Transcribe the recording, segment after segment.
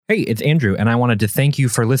Hey, it's Andrew, and I wanted to thank you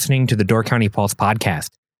for listening to the Door County Pulse podcast.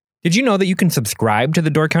 Did you know that you can subscribe to the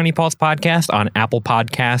Door County Pulse podcast on Apple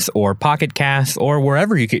Podcasts or Pocket Casts or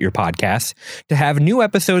wherever you get your podcasts to have new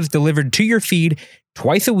episodes delivered to your feed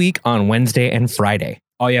twice a week on Wednesday and Friday?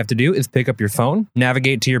 All you have to do is pick up your phone,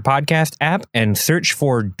 navigate to your podcast app, and search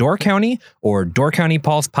for Door County or Door County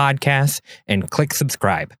Pulse Podcasts and click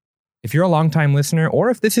subscribe. If you're a longtime listener or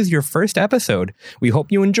if this is your first episode, we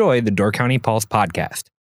hope you enjoy the Door County Pulse podcast.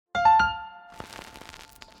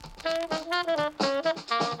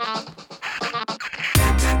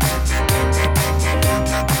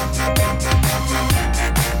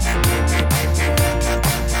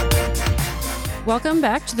 Welcome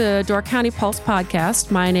back to the Door County Pulse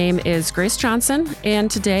podcast. My name is Grace Johnson,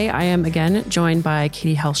 and today I am again joined by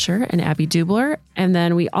Katie Helscher and Abby Dubler. And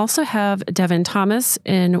then we also have Devin Thomas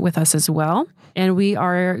in with us as well. And we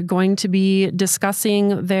are going to be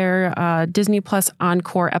discussing their Disney Plus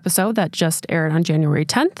Encore episode that just aired on January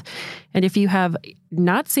 10th. And if you have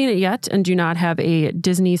not seen it yet and do not have a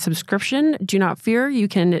Disney subscription, do not fear. You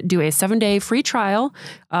can do a 7-day free trial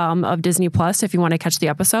of Disney Plus if you want to catch the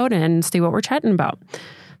episode and see what we're chatting about.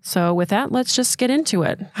 So with that, let's just get into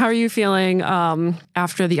it. How are you feeling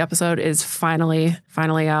after the episode is finally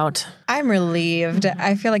out? I'm relieved.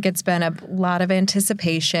 I feel like it's been a lot of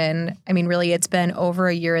anticipation. I mean, really, it's been over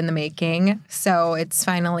a year in the making. So it's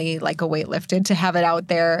finally like a weight lifted to have it out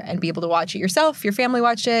there and be able to watch it yourself, your family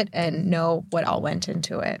watch it, and know what all went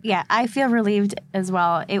into it. Yeah, I feel relieved as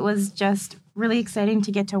well. It was just really exciting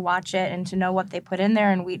to get to watch it and to know what they put in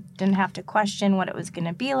there, and we didn't have to question what it was going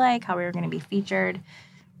to be like, how we were going to be featured.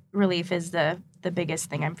 Relief is the biggest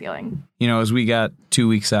thing I'm feeling. You know, as we got 2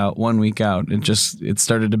 weeks out, 1 week out, it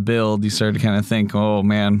started to build. You started to kind of think, oh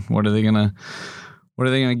man, what are they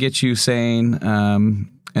gonna get you saying?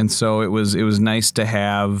 And so it was nice to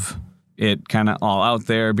have it kind of all out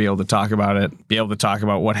there, be able to talk about it, be able to talk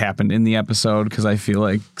about what happened in the episode, because I feel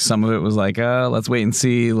like some of it was like, let's wait and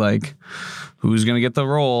see, like who's gonna get the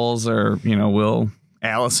roles, or will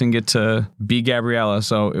Allison get to be Gabriella.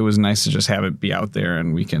 So it was nice to just have it be out there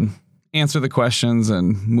and we can answer the questions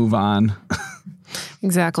and move on.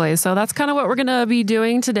 Exactly. So that's kind of what we're going to be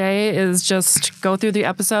doing today, is just go through the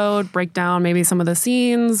episode, break down maybe some of the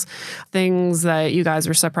scenes, things that you guys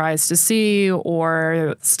were surprised to see,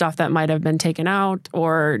 or stuff that might have been taken out,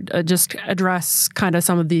 or just address kind of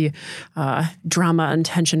some of the drama and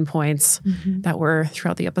tension points that were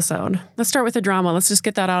throughout the episode. Let's start with the drama. Let's just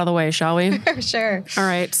get that out of the way, shall we? Sure. All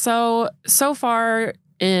right. So far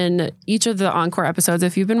in each of the Encore episodes,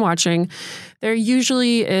 if you've been watching, there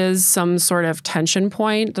usually is some sort of tension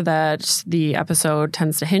point that the episode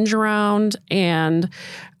tends to hinge around. And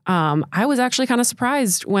I was actually kind of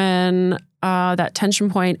surprised when that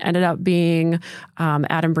tension point ended up being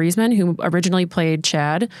Adam Briesman, who originally played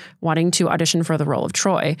Chad, wanting to audition for the role of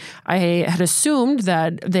Troy. I had assumed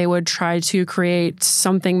that they would try to create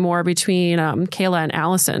something more between Kayla and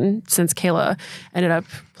Allison, since Kayla ended up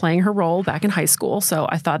playing her role back in high school. So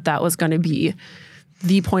I thought that was going to be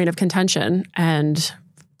the point of contention. And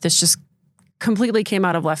this just completely came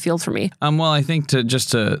out of left field for me. Well, I think to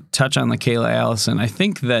touch on the Kayla Allison, I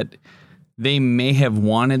think that they may have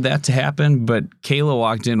wanted that to happen, but Kayla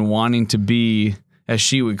walked in wanting to be, as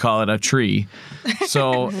she would call it, a tree.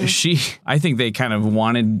 So I think they kind of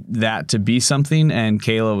wanted that to be something, and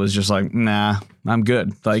Kayla was just like, nah, I'm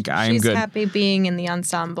good. Like, I'm good. She's happy being in the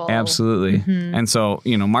ensemble. Absolutely. And so,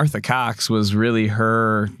 Martha Cox was really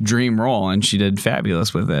her dream role, and she did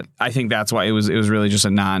fabulous with it. I think that's why it was really just a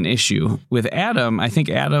non-issue. With Adam, I think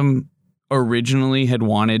Adam originally had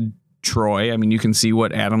wanted Troy. I mean, you can see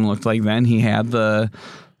what Adam looked like then. He had the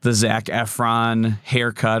Zac Efron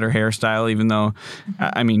haircut or hairstyle, even though,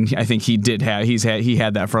 I mean, I think he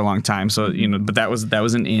had that for a long time. So, but that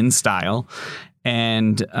was an in style.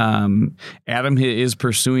 And Adam is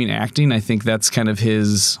pursuing acting. I think that's kind of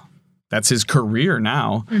his career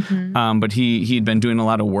now. But he'd been doing a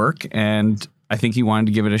lot of work, and I think he wanted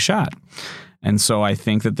to give it a shot. And so I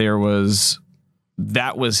think that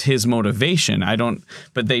that was his motivation.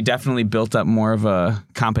 But they definitely built up more of a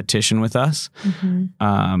competition with us.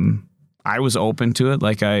 I was open to it.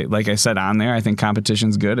 Like I said on there, I think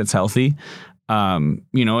competition's good. It's healthy.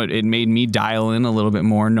 It made me dial in a little bit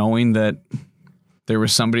more, knowing that there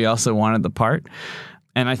was somebody else that wanted the part.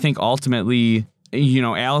 And I think ultimately,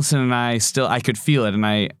 Allison and I could feel it. And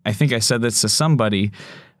I think I said this to somebody.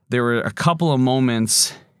 There were a couple of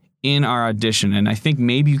moments in our audition, and I think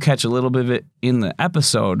maybe you catch a little bit of it in the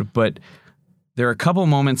episode, but there are a couple of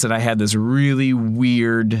moments that I had this really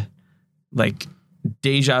weird, like,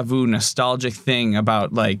 deja vu nostalgic thing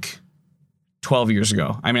about, like, 12 years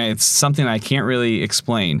ago. I mean, it's something I can't really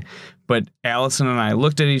explain. But Allison and I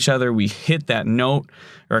looked at each other. We hit that note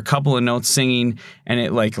or a couple of notes singing, and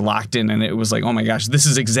it like locked in. And it was like, oh my gosh, this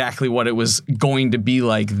is exactly what it was going to be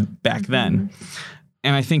like back then.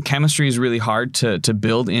 And I think chemistry is really hard to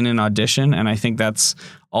build in an audition. And I think that's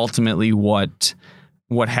ultimately what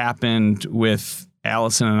happened with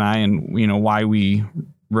Allison and I, and you know why we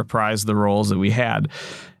reprised the roles that we had.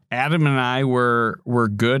 Adam and I were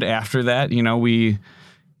good after that. You know,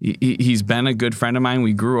 he's been a good friend of mine.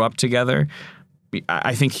 We grew up together.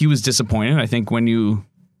 I think he was disappointed. I think when you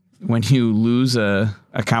lose a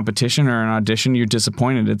competition or an audition, you're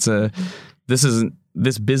disappointed.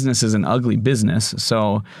 This business is an ugly business.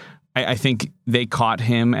 So I think they caught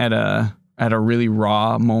him at a really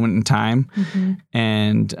raw moment in time.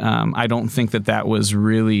 And I don't think that was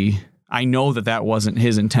really, I know that wasn't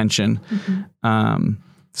his intention.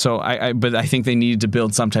 But I think they needed to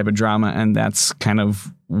build some type of drama, and that's kind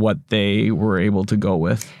of what they were able to go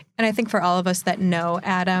with. And I think for all of us that know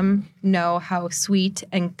Adam, know how sweet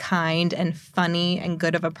and kind and funny and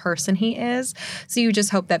good of a person he is. So you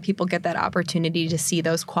just hope that people get that opportunity to see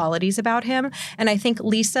those qualities about him. And I think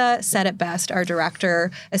Lisa said it best, our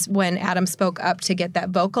director, when Adam spoke up to get that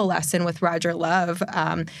vocal lesson with Roger Love.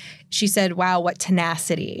 She said, wow, what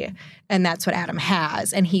tenacity. And that's what Adam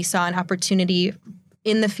has. And he saw an opportunity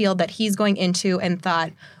in the field that he's going into and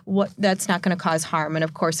thought, that's not going to cause harm. And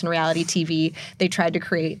of course, in reality TV, they tried to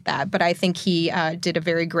create that. But I think he did a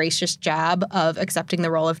very gracious job of accepting the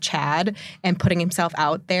role of Chad and putting himself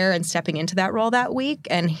out there and stepping into that role that week.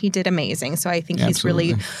 And he did amazing. So I think he's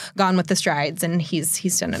really gone with the strides, and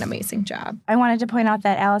he's done an amazing job. I wanted to point out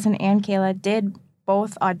that Allison and Kayla did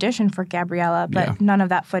both audition for Gabriella, but none of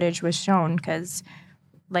that footage was shown because,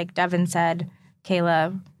 like Devin said,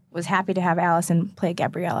 Kayla was happy to have Allison play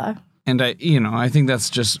Gabriella. And I think that's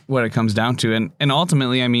just what it comes down to. And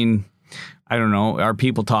ultimately, I mean, I don't know, are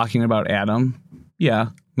people talking about Adam? Yeah,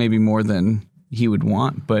 maybe more than he would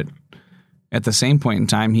want, but at the same point in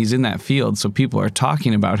time, he's in that field, so people are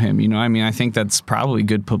talking about him. You know, I mean, I think that's probably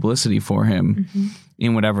good publicity for him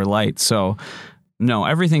in whatever light. So no,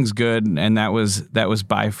 everything's good, and that was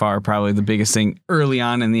by far probably the biggest thing early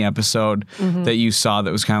on in the episode that you saw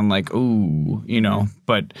that was kind of like, ooh, you know.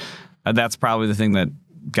 But that's probably the thing that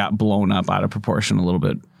got blown up out of proportion a little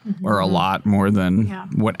bit, or a lot more than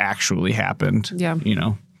what actually happened. Yeah, you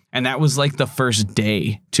know. And that was like the first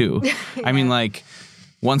day too. I mean, like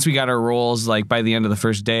once we got our roles, like by the end of the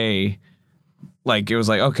first day, like it was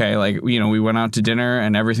like, okay, like, you know, we went out to dinner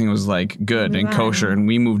and everything was like good and kosher, and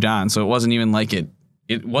we moved on. So it wasn't even like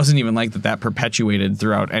it wasn't even like that perpetuated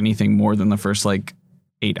throughout anything more than the first like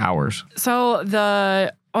 8 hours. So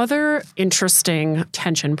the other interesting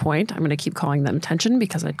tension point, I'm going to keep calling them tension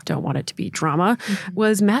because I don't want it to be drama,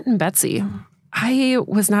 was Matt and Betsy. I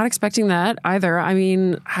was not expecting that either. I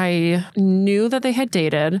mean, I knew that they had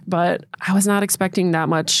dated, but I was not expecting that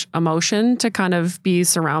much emotion to kind of be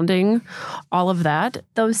surrounding all of that.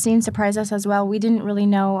 Those scenes surprised us as well. We didn't really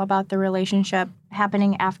know about the relationship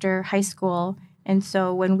happening after high school. And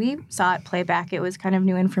so when we saw it play back, it was kind of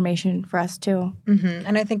new information for us too.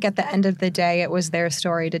 And I think at the end of the day, it was their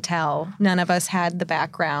story to tell. None of us had the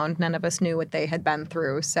background. None of us knew what they had been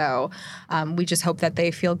through. So we just hope that they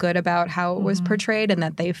feel good about how it was portrayed and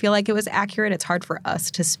that they feel like it was accurate. It's hard for us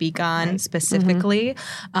to speak on specifically.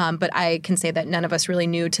 But I can say that none of us really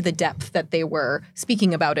knew to the depth that they were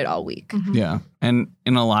speaking about it all week. Yeah. And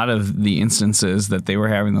in a lot of the instances that they were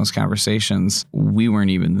having those conversations, we weren't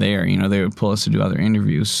even there. You know, they would pull us to do other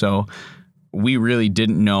interviews. So we really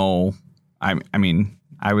didn't know. I mean,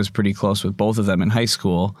 I was pretty close with both of them in high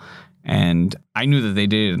school, and I knew that they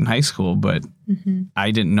dated in high school, but I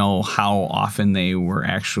didn't know how often they were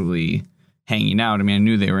actually hanging out. I mean, I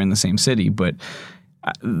knew they were in the same city, but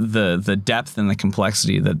the depth and the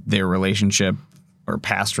complexity that their relationship or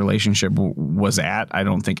past relationship was at, I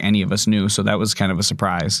don't think any of us knew. So that was kind of a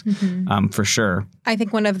surprise, for sure. I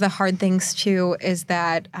think one of the hard things, too, is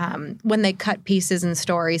that when they cut pieces and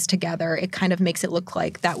stories together, it kind of makes it look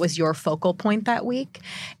like that was your focal point that week.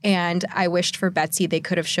 And I wished for Betsy they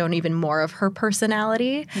could have shown even more of her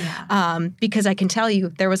personality, because I can tell you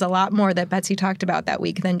there was a lot more that Betsy talked about that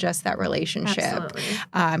week than just that relationship.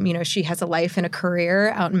 You know, she has a life and a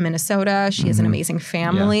career out in Minnesota. She has an amazing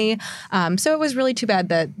family. So it was really too bad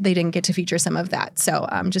that they didn't get to feature some of that. So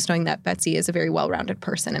just knowing that Betsy is a very well-rounded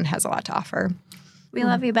person and has a lot to offer. We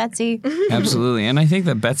love you, Betsy. Absolutely. And I think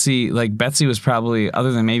that Betsy was probably,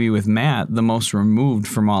 other than maybe with Matt, the most removed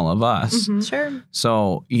from all of us. Sure.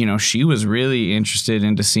 So, you know, she was really interested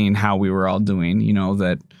into seeing how we were all doing, you know,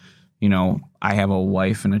 that, you know, I have a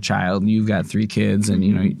wife and a child, and you've got 3 kids, and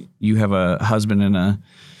you know, you have a husband and a.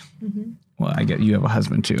 Well, I get you have a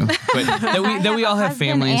husband too, but that we all have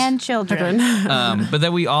families and children. but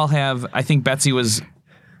that we all have. I think Betsy was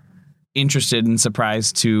interested and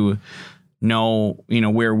surprised to know, you know,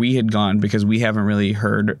 where we had gone, because we haven't really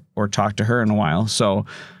heard or talked to her in a while. So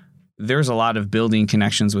there's a lot of building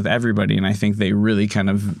connections with everybody, and I think they really kind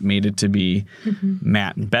of made it to be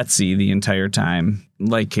Matt and Betsy the entire time.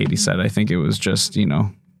 Like Katie said, I think it was just, you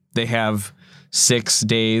know, they have 6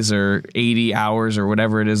 days or 80 hours or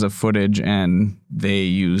whatever it is of footage, and they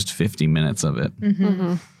used 50 minutes of it.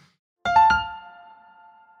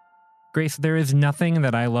 Grace, there is nothing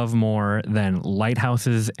that I love more than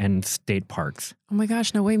lighthouses and state parks. Oh my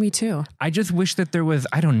gosh, no way, me too. I just wish that there was,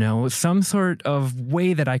 I don't know, some sort of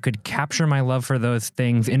way that I could capture my love for those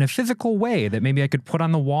things in a physical way that maybe I could put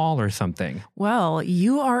on the wall or something. Well,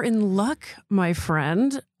 you are in luck, my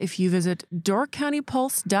friend. If you visit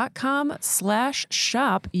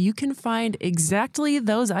DoorCountyPulse.com/shop, you can find exactly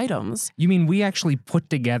those items. You mean we actually put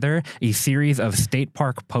together a series of state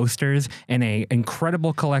park posters and an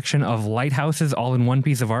incredible collection of lighthouses all in one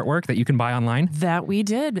piece of artwork that you can buy online? That we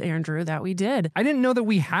did, Andrew, that we did. I didn't know that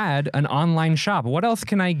we had an online shop. What else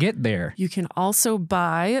can I get there? You can also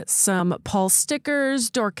buy some Pulse stickers,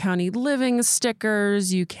 Door County Living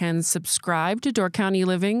stickers. You can subscribe to Door County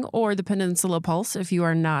Living or the Peninsula Pulse if you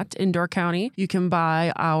are not in Door County. You can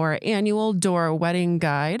buy our annual Door Wedding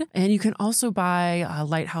Guide, and you can also buy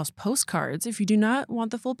Lighthouse postcards if you do not want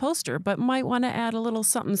the full poster, but might want to add a little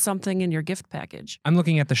something in your gift package. I'm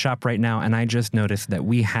looking at the shop right now, and I just noticed that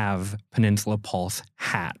we have Peninsula Pulse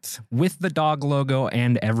hats with the dog logo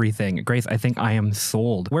and everything. Grace, I think I am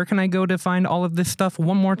sold. Where can I go to find all of this stuff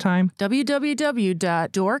one more time?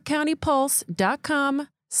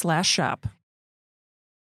 www.doorcountypulse.com/shop.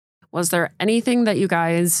 Was there anything that you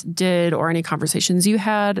guys did or any conversations you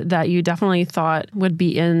had that you definitely thought would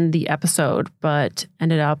be in the episode but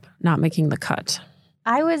ended up not making the cut?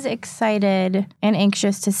 I was excited and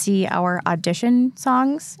anxious to see our audition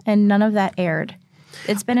songs, and none of that aired.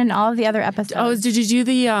 It's been in all of the other episodes. Oh, did you do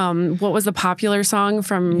the, what was the popular song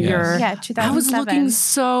from your... Yeah, 2007. I was looking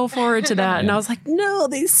so forward to that, and I was like, no,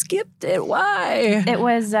 they skipped it. Why? It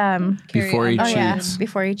was... Before He oh, Cheats. yeah,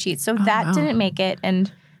 Before He Cheats. So that didn't make it, and,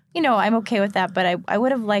 you know, I'm okay with that, but I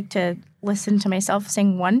would have liked to listen to myself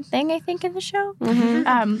sing one thing, I think, in the show. Mm-hmm. And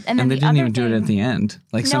then And they the didn't other even do it thing- at the end.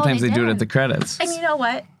 Like No, sometimes they they do it at didn't. the credits. And you know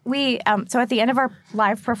what? We so at the end of our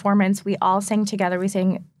live performance, we all sang together. We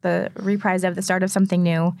sang the reprise of The Start of Something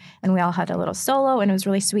New, and we all had a little solo, and it was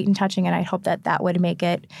really sweet and touching, and I hope that that would make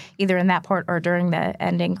it either in that part or during the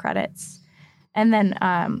ending credits. And then,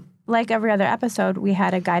 like every other episode, we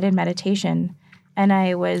had a guided meditation, and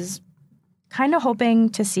I was kind of hoping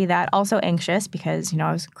to see that. Also anxious because, you know,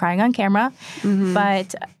 I was crying on camera,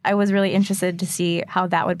 but I was really interested to see how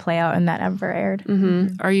that would play out, and that never aired.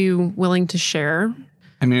 Are you willing to share?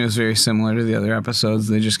 I mean, it was very similar to the other episodes.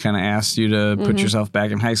 They just kind of asked you to put yourself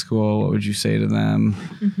back in high school. What would you say to them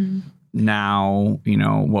now? You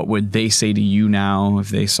know, what would they say to you now if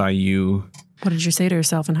they saw you? What did you say to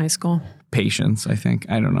yourself in high school? Patience, I think.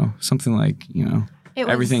 I don't know. Something like, you know, It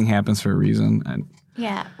was- everything happens for a reason.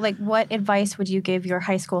 Yeah. Like, what advice would you give your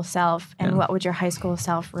high school self, and what would your high school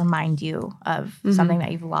self remind you of something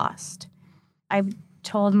that you've lost? I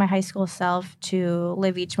told my high school self to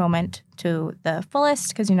live each moment to the fullest,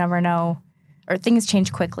 because you never know, or things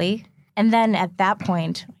change quickly. And then at that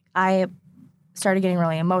point, I started getting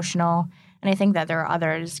really emotional, and I think that there are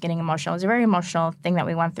others getting emotional. It was a very emotional thing that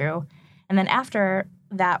we went through. And then after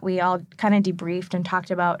that, we all kind of debriefed and talked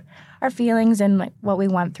about our feelings and like what we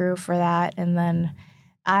went through for that. And then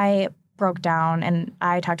I broke down, and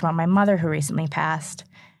I talked about my mother who recently passed.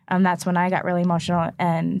 And that's when I got really emotional.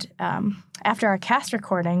 And after our cast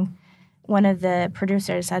recording, one of the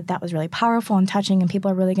producers said that was really powerful and touching, and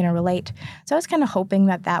people are really going to relate. So I was kind of hoping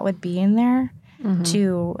that that would be in there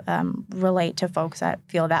to relate to folks that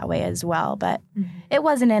feel that way as well. But it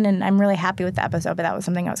wasn't in, and I'm really happy with the episode, but that was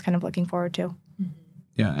something I was kind of looking forward to.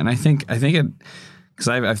 Yeah, and I think it, because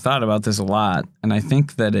I've thought about this a lot, and I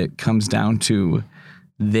think that it comes down to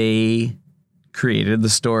they created the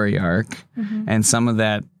story arc, and some of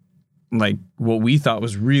that, like what we thought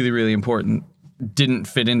was really, really important, didn't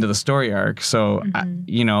fit into the story arc. So,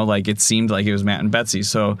 you know, like it seemed like it was Matt and Betsy.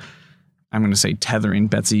 So I'm going to say tethering.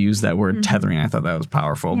 Betsy used that word tethering. I thought that was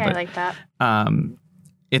powerful. Yeah, but, I like that.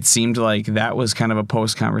 it seemed like that was kind of a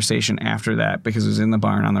post conversation after that, because it was in the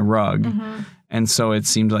barn on the rug. And so it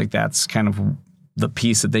seemed like that's kind of the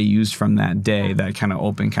piece that they used from that day, that kind of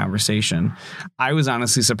open conversation. I was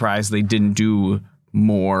honestly surprised they didn't do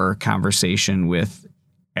more conversation with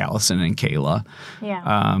Allison and Kayla.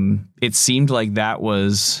 Yeah. It seemed like that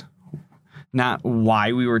was not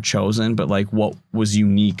why we were chosen, but like what was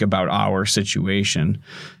unique about our situation.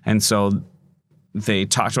 And so they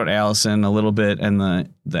talked about Allison a little bit and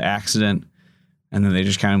the accident, and then they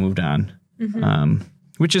just kind of moved on,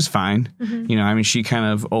 which is fine. You know, I mean, she kind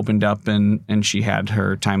of opened up and she had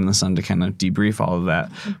her time in the sun to kind of debrief all of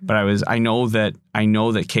that. But I know that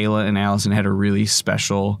Kayla and Allison had a really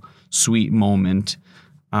special, sweet moment.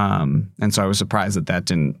 And so I was surprised that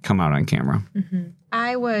didn't come out on camera.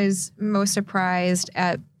 I was most surprised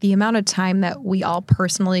at the amount of time that we all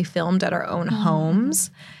personally filmed at our own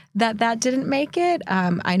homes that didn't make it.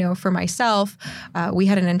 I know for myself, we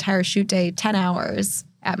had an entire shoot day, 10 hours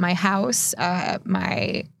at my house, at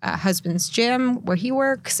my husband's gym where he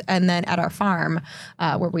works, and then at our farm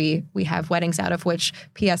where we have weddings out of, which,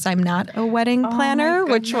 P.S., I'm not a wedding planner,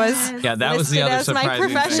 which was that was the listed other as my surprising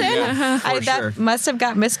profession. thing. Yeah, for That sure. must have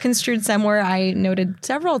got misconstrued somewhere. I noted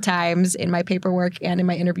several times in my paperwork and in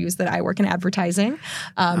my interviews that I work in advertising.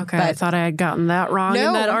 Okay, I thought I had gotten that wrong in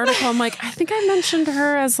No. that article. I'm like, I think I mentioned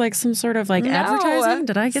her as like some sort of like advertising.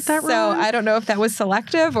 Did I get that wrong? So I don't know if that was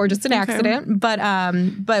selective or just an accident, but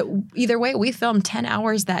either way, we filmed 10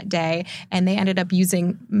 hours that day, and they ended up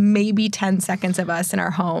using maybe 10 seconds of us in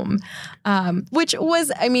our home, which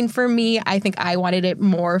was, I mean, for me, I think I wanted it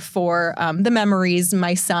more for the memories.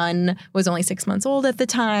 My son was only 6 months old at the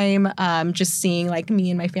time. Just seeing like me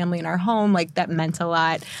and my family in our home, like that meant a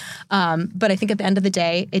lot. But I think at the end of the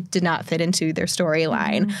day, it did not fit into their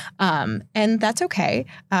storyline. And that's okay.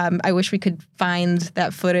 I wish we could find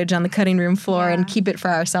that footage on the cutting room floor and keep it for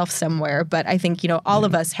ourselves somewhere. But I think, you know, all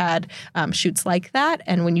of us had shoots like that.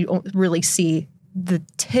 And when you don't really see the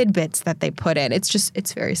tidbits that they put in,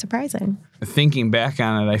 it's very surprising. Thinking back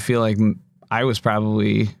on it, I feel like I was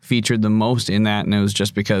probably featured the most in that, and it was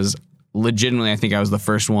just because legitimately I think I was the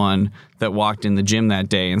first one that walked in the gym that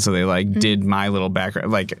day, and so they like did my little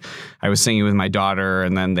background. Like I was singing with my daughter,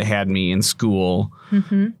 and then they had me in school.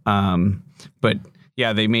 But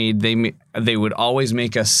yeah, they would always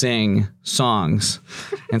make us sing songs,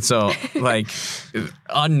 and so like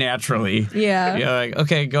unnaturally, like,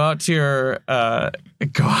 okay, go out to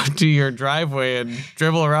your driveway and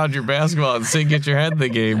dribble around your basketball and sing, get your head in the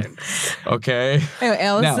game. Okay.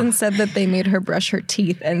 Allison said that they made her brush her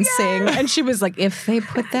teeth and sing, and she was like, if they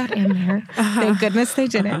put that in there, thank goodness they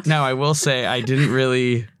didn't. Now I will say I didn't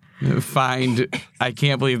really I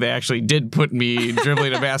can't believe they actually did put me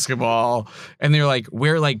dribbling a basketball, and they're like,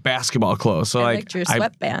 wear like basketball clothes. So I like liked your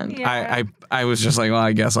sweatband. I was just like, well,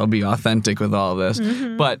 I guess I'll be authentic with all of this.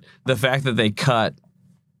 But the fact that they cut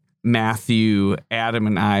Matthew, Adam,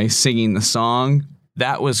 and I singing the song,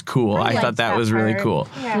 that was cool. I thought that was really cool.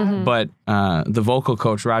 But the vocal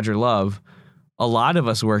coach, Roger Love, a lot of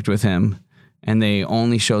us worked with him, and they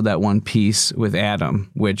only showed that one piece with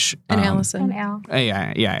Adam, which And Allison. And Al.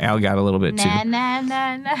 yeah, Al got a little bit too. Nah.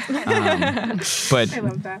 But I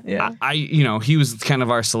love that. I you know, he was kind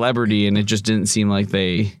of our celebrity, and it just didn't seem like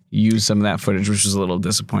they used some of that footage, which was a little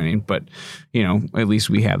disappointing. But you know, at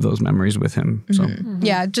least we have those memories with him. So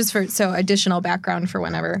Yeah, just for additional background for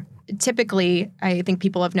whenever. Typically, I think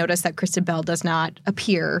people have noticed that Kristen Bell does not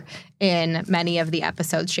appear in many of the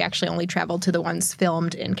episodes. She actually only traveled to the ones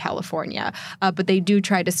filmed in California. But they do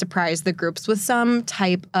try to surprise the groups with some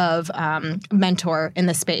type of mentor in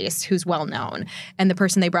the space who's well known. And the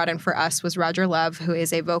person they brought in for us was Roger Love, who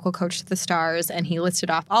is a vocal coach to the stars, and he listed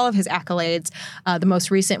off all of his accolades. The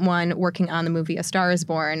most recent one working on the movie A Star Is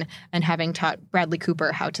Born and having taught Bradley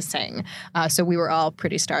Cooper how to sing. So we were all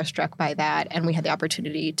pretty starstruck by that, and we had the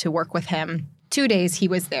opportunity to work with him. 2 days he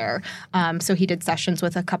was there. So he did sessions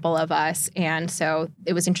with a couple of us. And so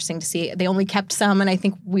it was interesting to see. They only kept some, and I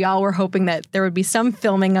think we all were hoping that there would be some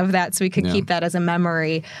filming of that so we could keep that as a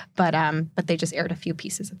memory. But they just aired a few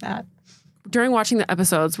pieces of that. During watching the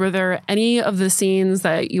episodes, were there any of the scenes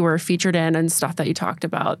that you were featured in and stuff that you talked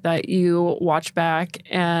about that you watched back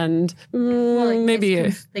and maybe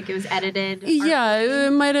like it was edited? Yeah,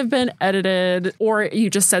 it might have been edited, or you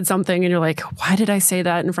just said something and you're like, why did I say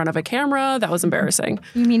that in front of a camera? That was embarrassing.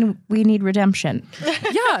 You mean we need redemption?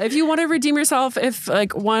 Yeah, if you want to redeem yourself, if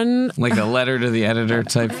like one like a letter to the editor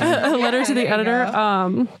type thing. a letter to the editor.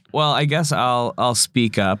 Well, I guess I'll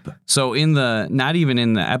speak up. So not even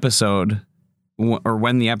in the episode or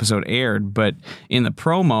when the episode aired, but in the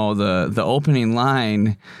promo, the opening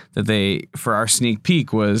line that they for our sneak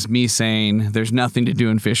peek was me saying there's nothing to do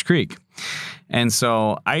in Fish Creek. And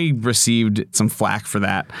so I received some flack for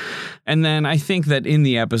that. And then I think that in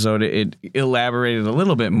the episode it elaborated a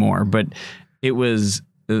little bit more, but it was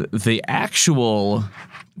the actual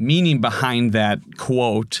meaning behind that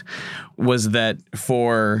quote was that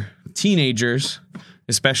for teenagers,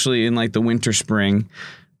 especially in like the winter, spring,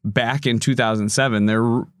 back in 2007,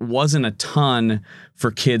 there wasn't a ton for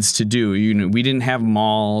kids to do. We didn't have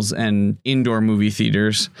malls and indoor movie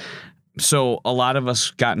theaters. So a lot of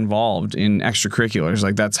us got involved in extracurriculars.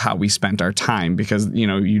 Like that's how we spent our time because,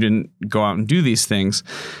 you didn't go out and do these things.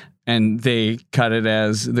 And they cut it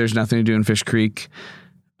as there's nothing to do in Fish Creek.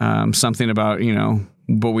 Something about,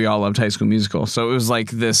 but we all loved High School Musical. So it was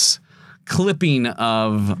like this clipping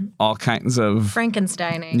of all kinds of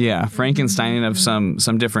Frankensteining. Yeah, Frankensteining of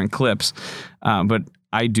some different clips. But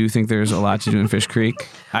I do think there's a lot to do in Fish Creek.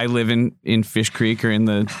 I live in Fish Creek or in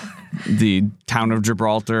the town of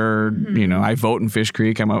Gibraltar. I vote in Fish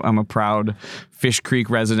Creek. I'm a proud Fish Creek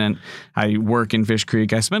resident. I work in Fish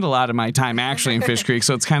Creek. I spend a lot of my time actually in Fish Creek,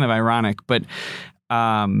 so it's kind of ironic. But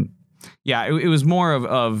it was more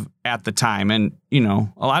of at the time. And,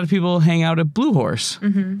 a lot of people hang out at Blue Horse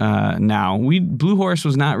now. Blue Horse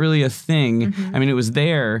was not really a thing. I mean, it was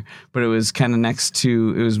there, but it was kind of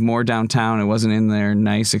it was more downtown. It wasn't in their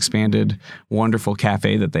nice, expanded, wonderful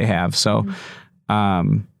cafe that they have. So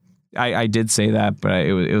I did say that, but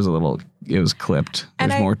it was clipped.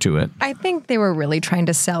 There's more to it. I think they were really trying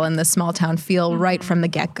to sell in the small town feel right from the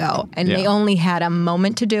get-go. And they only had a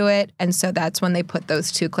moment to do it. And so that's when they put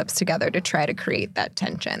those two clips together to try to create that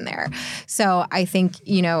tension there. So I think,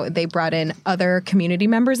 they brought in other community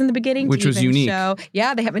members in the beginning. Which was unique.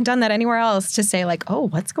 Yeah, they haven't done that anywhere else to say like, oh,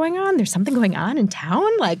 what's going on? There's something going on in town?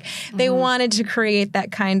 Like they wanted to create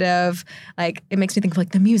that kind of like, it makes me think of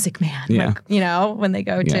like the Music Man. Yeah. Like, when they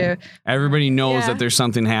go to... Everybody knows that there's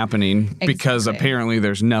something happening because apparently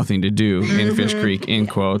there's nothing to do in Fish Creek, in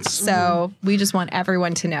quotes. So we just want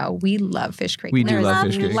everyone to know we love Fish Creek. We do love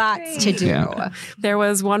Fish Creek. Lots to do. Yeah. There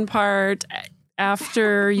was one part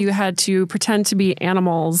after you had to pretend to be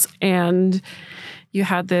animals and you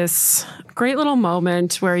had this great little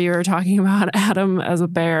moment where you were talking about Adam as a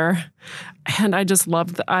bear. And I just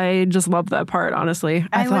loved that part, honestly.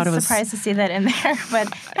 I thought it was surprised to see that in there,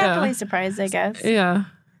 but happily surprised, I guess. Yeah.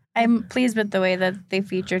 I'm pleased with the way that they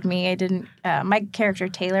featured me. I didn't. My character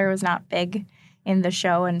Taylor was not big in the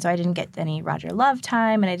show, and so I didn't get any Roger Love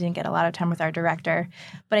time, and I didn't get a lot of time with our director.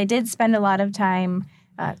 But I did spend a lot of time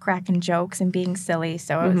cracking jokes and being silly.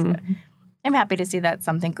 So I'm happy to see that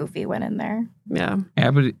something goofy went in there. Yeah,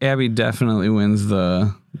 Abby definitely wins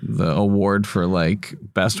the award for like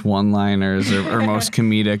best one-liners or most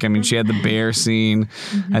comedic. I mean, she had the bear scene.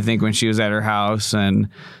 I think when she was at her house and.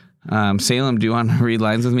 Salem, do you want to read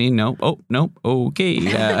lines with me? Nope. Oh, nope. Okay.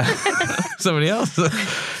 Somebody else.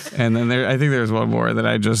 And then I think there's one more that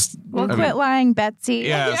I just... Quit lying, Betsy.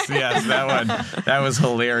 Yes, that one. That was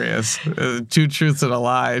hilarious. 2 truths and a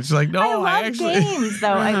lie. It's like, no, I love games, though.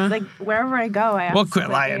 I like wherever I go, I quit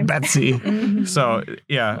lying, Betsy. So,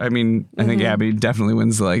 yeah, I mean, I think Abby definitely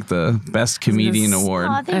wins like the best comedian award.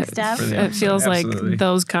 Oh, thanks, Steph. It feels like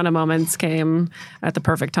those kind of moments came at the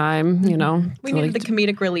perfect time, We needed the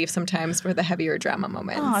comedic relief sometimes for the heavier drama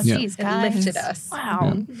moments. Oh, jeez, guys. It lifted us.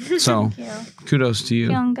 Wow. Yeah. So, kudos to you.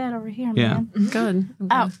 Feeling good over here, man. Good.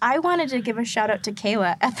 Oh, I wanted to give a shout out to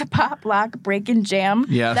Kayla at the Pop Lock Break and Jam.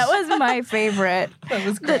 Yes. That was my favorite. That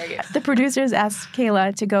was great. The producers asked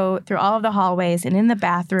Kayla to go through all of the hallways and in the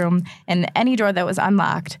bathroom and any door that was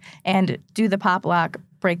unlocked and do the Pop Lock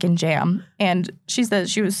Break and Jam. And she said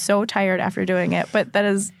she was so tired after doing it, but that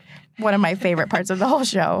is one of my favorite parts of the whole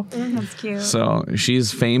show. That's cute. So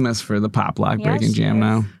she's famous for the Pop Lock Break and Jam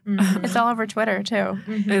now. It's all over Twitter, too.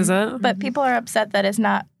 Is it? But people are upset that it's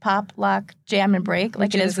not Pop, Lock, Jam, and Break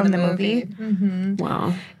like it is from the movie.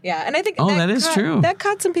 Wow. Yeah, and I think that is true. That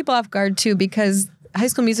caught some people off guard, too, because High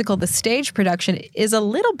School Musical, the stage production, is a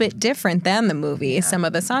little bit different than the movie. Yeah. Some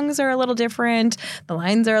of the songs are a little different. The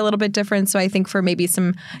lines are a little bit different. So I think for maybe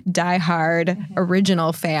some diehard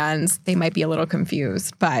original fans, they might be a little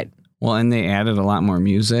confused. But... Well, and they added a lot more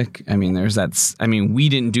music. I mean, we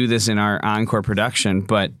didn't do this in our encore production,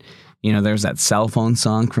 but, there's that cell phone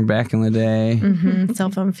song from back in the day. Cell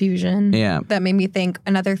phone fusion. Yeah. That made me think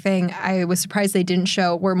another thing I was surprised they didn't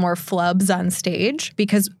show were more flubs on stage,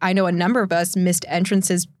 because I know a number of us missed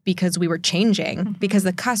entrances because we were changing, because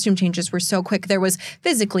the costume changes were so quick. There was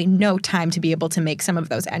physically no time to be able to make some of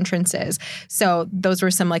those entrances. So those were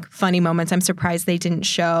some like funny moments. I'm surprised they didn't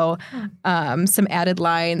show some added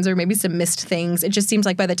lines or maybe some missed things. It just seems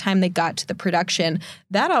like by the time they got to the production,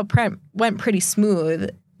 that all went pretty smooth.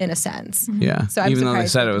 in a sense. Yeah. So I'm even though they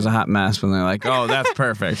surprised said they it was a hot mess, when they're like, "Oh, that's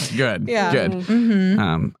perfect, good, Yeah. good."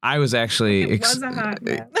 Mm-hmm. I was actually. It was a hot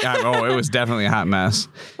mess. It was definitely a hot mess.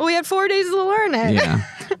 Well, we had 4 days to learn it. Yeah.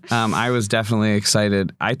 I was definitely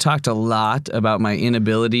excited. I talked a lot about my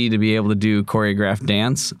inability to be able to do choreographed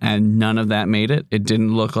dance, and none of that made it. It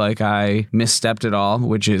didn't look like I misstepped at all,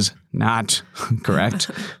 which is not correct.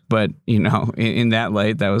 But, in that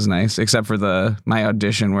light, that was nice, except for my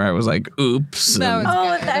audition where I was like, oops. That was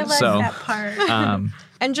good. I like So, that part.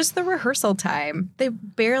 And just the rehearsal time. They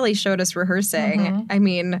barely showed us rehearsing. Mm-hmm. I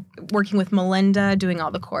mean, working with Melinda, doing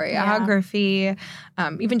all the choreography,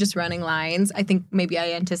 even just running lines. I think maybe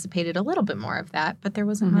I anticipated a little bit more of that, but there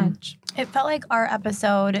wasn't much. It felt like our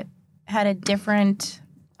episode had a different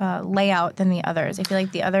layout than the others. I feel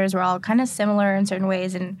like the others were all kind of similar in certain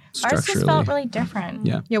ways, and ours just felt really different.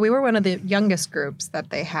 Yeah. Yeah, we were one of the youngest groups that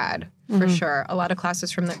they had, for sure. A lot of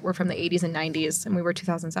classes were from the 80s and 90s, and we were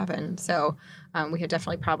 2007. So we had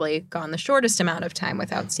definitely probably gone the shortest amount of time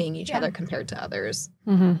without seeing each other compared to others.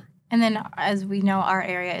 Mm-hmm. And then, as we know, our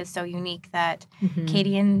area is so unique that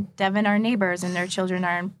Katie and Devin are neighbors, and their children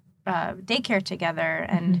are in daycare together.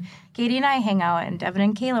 And Katie and I hang out, and Devin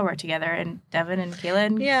and Kayla work together, and Devin and Kayla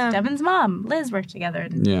and Devin's mom, Liz, work together.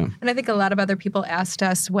 Yeah. And I think a lot of other people asked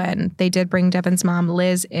us when they did bring Devin's mom,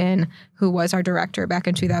 Liz, in, who was our director back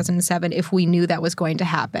in 2007, if we knew that was going to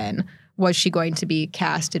happen. Was she going to be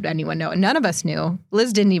cast? Did anyone know? And none of us knew.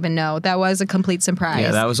 Liz didn't even know. That was a complete surprise.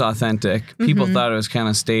 Yeah, that was authentic. People thought it was kind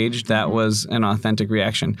of staged. That was an authentic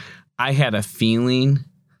reaction. I had a feeling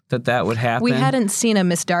that would happen. We hadn't seen a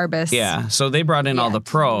Miss Darbus. Yeah, so they brought in all the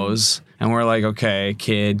pros, and we're like, okay,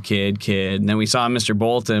 kid. And then we saw Mr.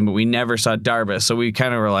 Bolton, but we never saw Darbus. So we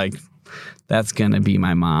kind of were like, that's going to be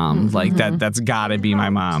my mom. Like, that's got to be my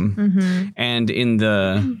mom. And in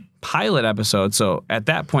the pilot episode, so at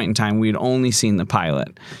that point in time, we'd only seen the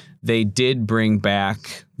pilot. They did bring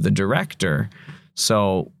back the director.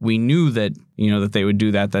 So we knew that, that they would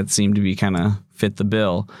do that. That seemed to be kind of fit the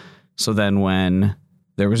bill. So then when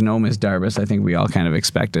there was no Miss Darbus, I think we all kind of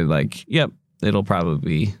expected, like, yep, it'll probably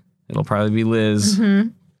be Liz.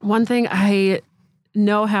 One thing I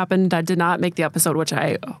know happened that did not make the episode, which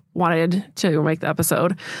I wanted to make the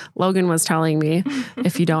episode. Logan was telling me,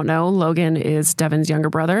 if you don't know, Logan is Devin's younger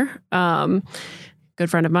brother, good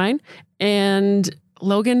friend of mine. And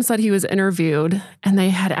Logan said he was interviewed and they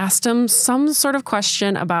had asked him some sort of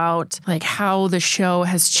question about like how the show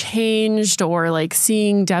has changed or like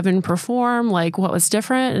seeing Devin perform, like what was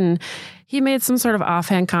different. And he made some sort of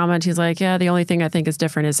offhand comment. He's like, yeah, the only thing I think is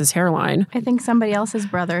different is his hairline. I think somebody else's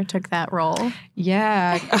brother took that role.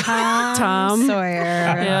 Yeah. Tom Sawyer.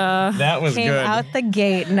 Yeah. That was Came good. out the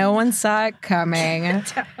gate. No one saw it coming.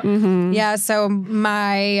 Yeah, so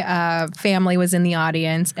my family was in the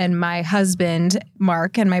audience, and my husband,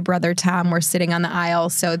 Mark, and my brother, Tom, were sitting on the aisle.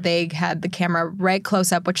 So they had the camera right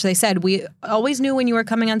close up, which they said, we always knew when you were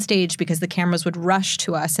coming on stage because the cameras would rush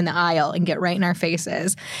to us in the aisle and get right in our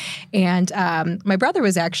faces. And my brother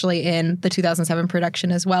was actually in the 2007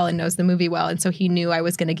 production as well and knows the movie well. And so he knew I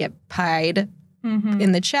was going to get pied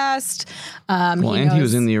in the chest. He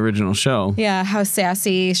was in the original show. Yeah, how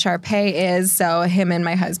sassy Sharpay is. So him and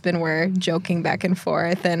my husband were joking back and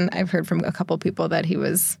forth. And I've heard from a couple people that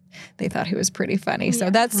they thought he was pretty funny. So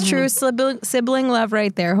that's true sibling love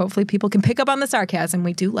right there. Hopefully people can pick up on the sarcasm.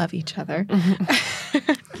 We do love each other.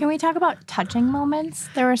 Can we talk about touching moments?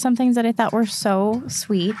 There were some things that I thought were so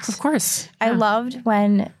sweet. Of course. I loved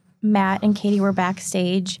when Matt and Katie were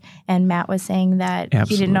backstage and Matt was saying that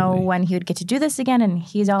he didn't know when he would get to do this again and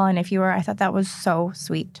he's all in if you were. I thought that was so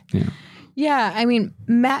sweet. Yeah, I mean,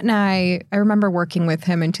 Matt and I remember working with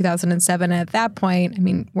him in 2007. At that point, I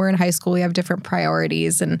mean, we're in high school, we have different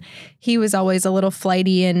priorities, and he was always a little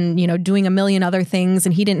flighty and, doing a million other things,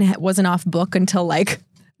 and he wasn't off book until like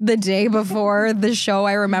the day before the show,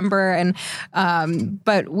 I remember. And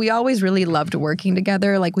but we always really loved working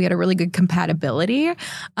together. Like we had a really good compatibility.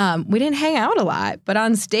 We didn't hang out a lot, but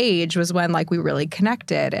on stage was when like we really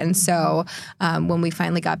connected. And so when we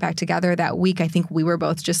finally got back together that week, I think we were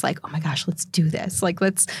both just like, oh my gosh, let's do this. Like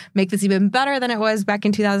let's make this even better than it was back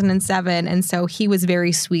in 2007. And so he was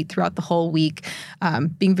very sweet throughout the whole week,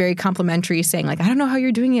 being very complimentary, saying like, I don't know how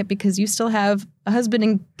you're doing it because you still have a husband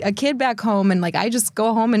and a kid back home, and like I just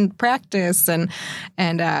go home and practice, and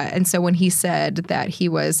so when he said that he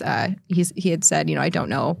had said, I don't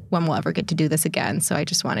know when we'll ever get to do this again, so I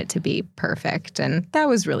just want it to be perfect, and that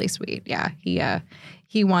was really sweet. Yeah,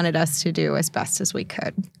 he wanted us to do as best as we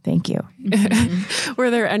could. Thank you. Were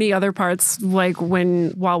there any other parts like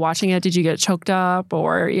while watching it, did you get choked up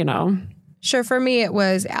or Sure. For me, it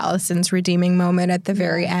was Allison's redeeming moment at the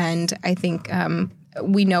very end. I think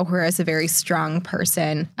we know her as a very strong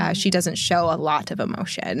person. She doesn't show a lot of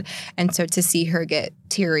emotion. And so to see her get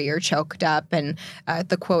teary or choked up, and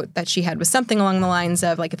the quote that she had was something along the lines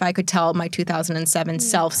of, like, if I could tell my 2007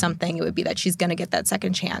 self something, it would be that she's going to get that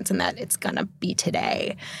second chance and that it's going to be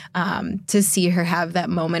today. To see her have that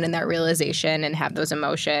moment and that realization and have those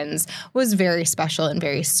emotions was very special and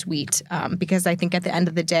very sweet, because I think at the end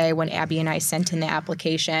of the day, when Abby and I sent in the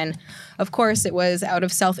application, of course, it was out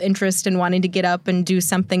of self-interest and wanting to get up and do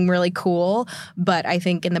something really cool. But I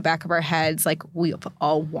think in the back of our heads, like, we've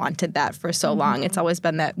all wanted that for so long. It's always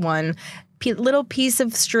been that one little piece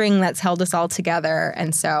of string that's held us all together.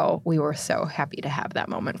 And so we were so happy to have that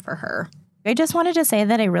moment for her. I just wanted to say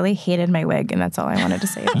that I really hated my wig, and that's all I wanted to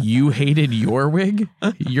say. You hated your wig?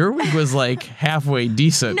 Your wig was like halfway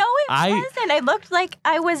decent. No, it wasn't. I looked like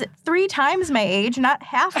I was 3 times my age, not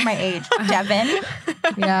half my age, Devin.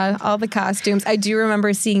 Yeah, all the costumes. I do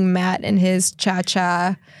remember seeing Matt in his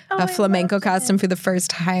cha-cha flamenco costume for the first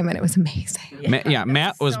time, and it was amazing.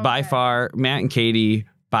 Matt was so by far, Matt and Katie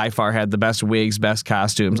by far had the best wigs, best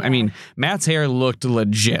costumes. Yeah. I mean, Matt's hair looked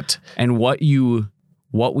legit. And what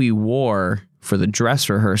we wore for the dress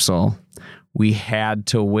rehearsal, we had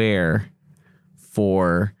to wear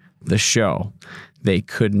for the show. They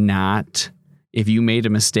could not, if you made a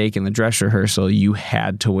mistake in the dress rehearsal, you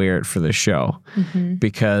had to wear it for the show,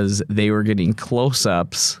 because they were getting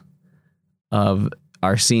close-ups of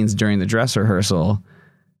our scenes during the dress rehearsal,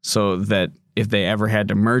 so that if they ever had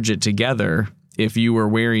to merge it together, if you were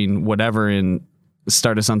wearing whatever in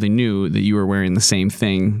Start of Something New, that you were wearing the same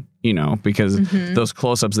thing, you know, because those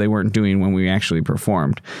close-ups they weren't doing when we actually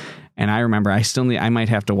performed. And I remember I might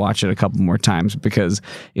have to watch it a couple more times, because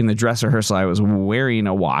in the dress rehearsal I was wearing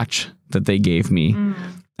a watch that they gave me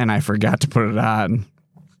and I forgot to put it on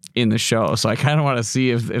in the show. So I kind of want to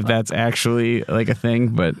see if that's actually like a thing,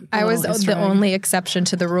 but I was the only exception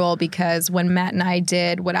to the rule, because when Matt and I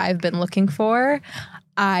did what I've been looking for,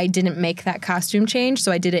 I didn't make that costume change,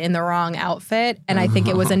 so I did it in the wrong outfit. And I think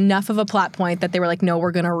it was enough of a plot point that they were like, no,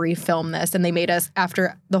 we're going to refilm this. And they made us,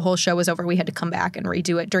 after the whole show was over, we had to come back and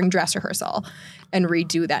redo it during dress rehearsal and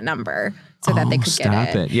redo that number so that they could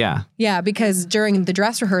get it. Yeah. Yeah, because during the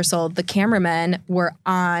dress rehearsal, the cameramen were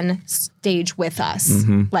on stage with us,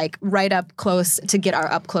 like right up close to get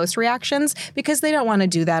our up close reactions, because they don't want to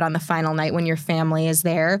do that on the final night when your family is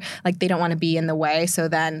there. Like, they don't want to be in the way. So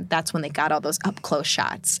then that's when they got all those up close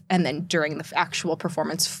shots. And then during the actual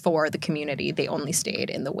performance for the community, they only stayed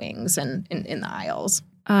in the wings and in the aisles.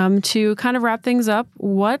 To kind of wrap things up,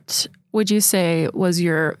 what would you say was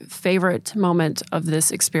your favorite moment of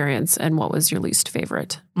this experience, and what was your least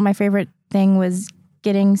favorite? My favorite thing was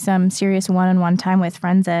getting some serious one-on-one time with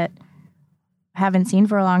friends that I haven't seen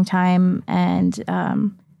for a long time, and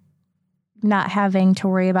not having to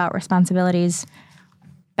worry about responsibilities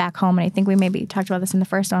back home. And I think we maybe talked about this in the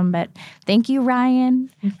first one, but thank you,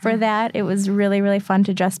 Ryan, for that. It was really, really fun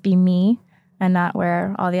to just be me and not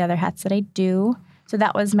wear all the other hats that I do. So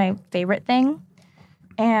that was my favorite thing.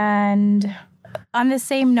 And on the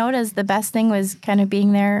same note as the best thing was kind of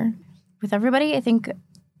being there with everybody, I think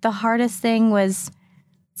the hardest thing was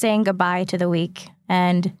saying goodbye to the week.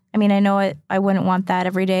 And I mean, I know I wouldn't want that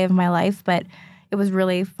every day of my life, but it was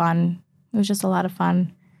really fun. It was just a lot of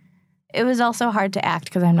fun. It was also hard to act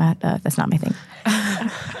because I'm not, that's not my thing.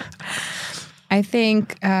 I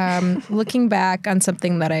think looking back on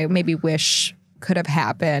something that I maybe wish could have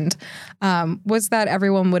happened was that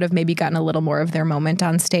everyone would have maybe gotten a little more of their moment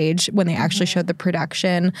on stage when they actually showed the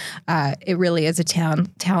production. It really is a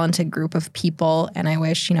talented group of people, and I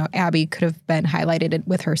wish, Abby could have been highlighted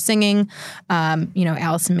with her singing,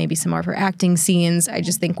 Allison maybe some more of her acting scenes. I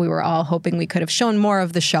just think we were all hoping we could have shown more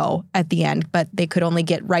of the show at the end, but they could only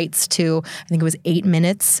get rights to, I think it was 8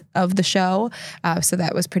 minutes of the show, so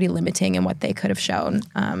that was pretty limiting in what they could have shown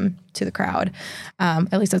to the crowd.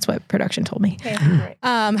 At least that's what production told me. Okay,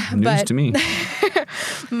 News to me.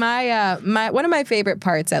 my one of my favorite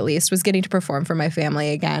parts, at least, was getting to perform for my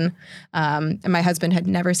family again. And my husband had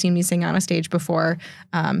never seen me sing on a stage before,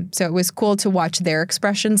 so it was cool to watch their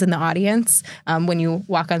expressions in the audience when you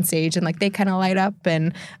walk on stage and they kind of light up,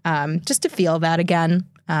 and just to feel that again.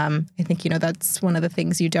 I think that's one of the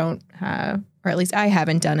things you don't. Or at least I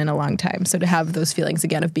haven't done in a long time. So to have those feelings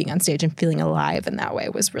again of being on stage and feeling alive in that way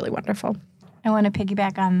was really wonderful. I want to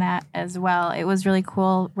piggyback on that as well. It was really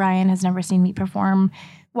cool. Ryan has never seen me perform.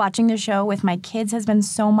 Watching the show with my kids has been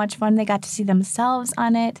so much fun. They got to see themselves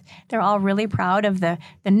on it. They're all really proud of the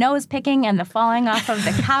nose picking and the falling off of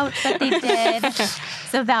the couch that they did.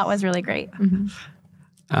 So that was really great.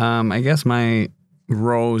 I guess my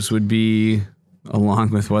rose would be,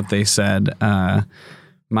 along with what they said,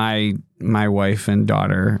 my wife and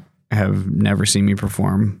daughter have never seen me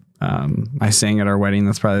perform. I sang at our wedding.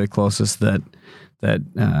 That's probably the closest that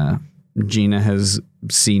Gina has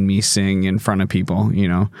seen me sing in front of people. You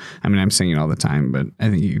know, I mean, I'm singing all the time, but I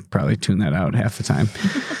think you probably tune that out half the time.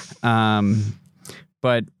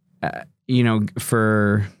 But you know,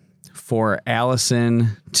 for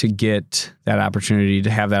Allison to get that opportunity, to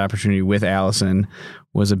have that opportunity with Allison,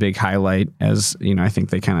 was a big highlight. As you know, I think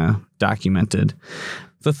they kind of documented.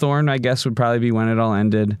 The thorn, I guess, would probably be when it all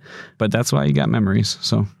ended, but that's why you got memories.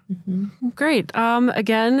 So great.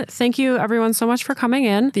 Again, thank you everyone so much for coming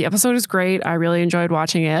in. The episode is great. I really enjoyed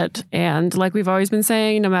watching it. And like we've always been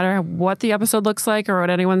saying, no matter what the episode looks like or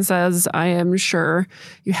what anyone says, I am sure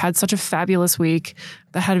you had such a fabulous week.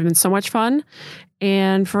 That had been so much fun.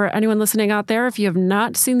 And for anyone listening out there, if you have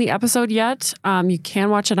not seen the episode yet, you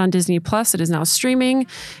can watch it on Disney Plus. It is now streaming.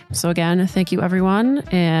 So again, thank you everyone.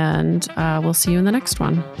 And we'll see you in the next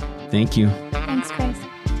one. thank you. Thanks, Grace.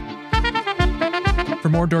 For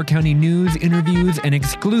more Door County news, interviews, and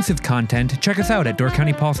exclusive content, check us out at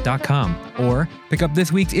doorcountypulse.com or pick up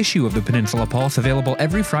this week's issue of the Peninsula Pulse, available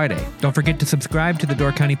every Friday. Don't forget to subscribe to the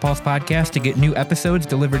Door County Pulse podcast to get new episodes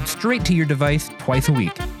delivered straight to your device twice a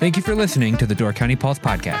week. Thank you for listening to the Door County Pulse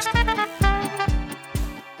podcast.